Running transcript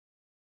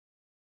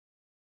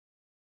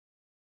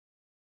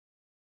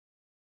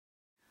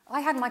I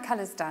had my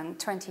colours done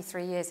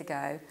 23 years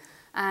ago,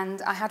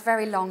 and I had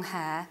very long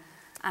hair,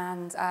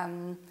 and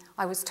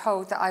I was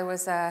told that I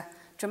was a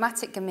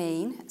dramatic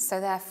gamine,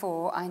 so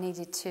therefore I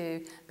needed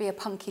to be a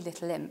punky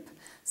little imp.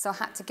 So I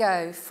had to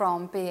go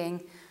from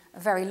being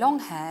very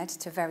long-haired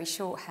to very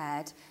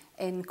short-haired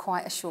in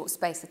quite a short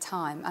space of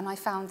time, and I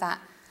found that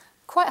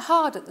quite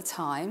hard at the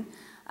time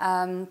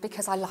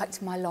because I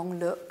liked my long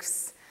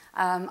looks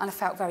and I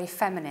felt very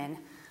feminine,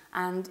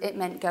 and it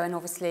meant going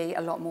obviously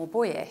a lot more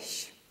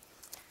boyish.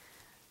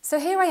 So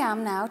here I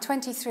am now,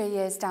 23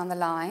 years down the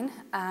line,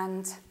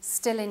 and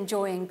still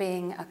enjoying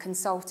being a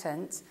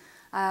consultant.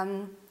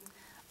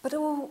 But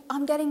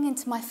I'm getting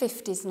into my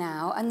 50s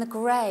now, and the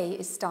grey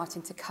is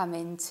starting to come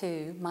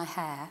into my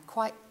hair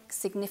quite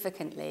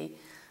significantly.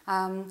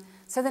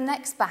 So the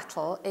next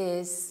battle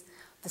is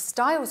the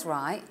style's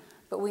right,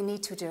 but we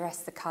need to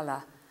address the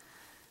colour.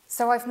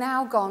 So I've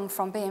now gone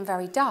from being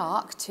very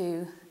dark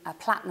to a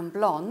platinum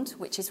blonde,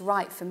 which is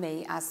right for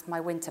me as my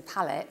winter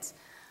palette.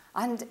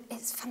 And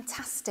it's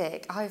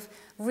fantastic. I've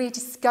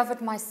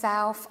rediscovered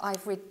myself.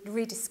 I've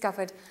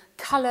rediscovered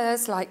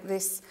colours like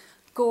this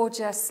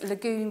gorgeous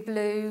lagoon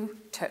blue,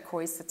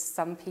 turquoise to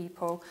some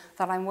people,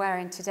 that I'm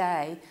wearing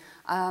today.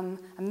 I'm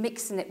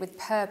mixing it with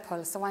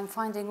purple, so I'm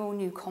finding all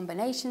new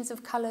combinations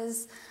of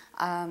colours,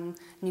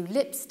 new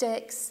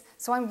lipsticks.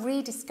 So I'm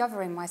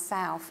rediscovering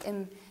myself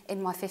in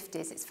my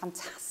 50s. It's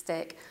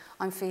fantastic.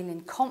 I'm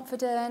feeling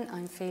confident,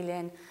 I'm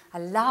feeling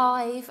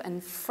alive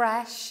and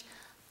fresh,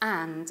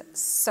 and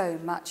so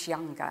much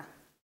younger.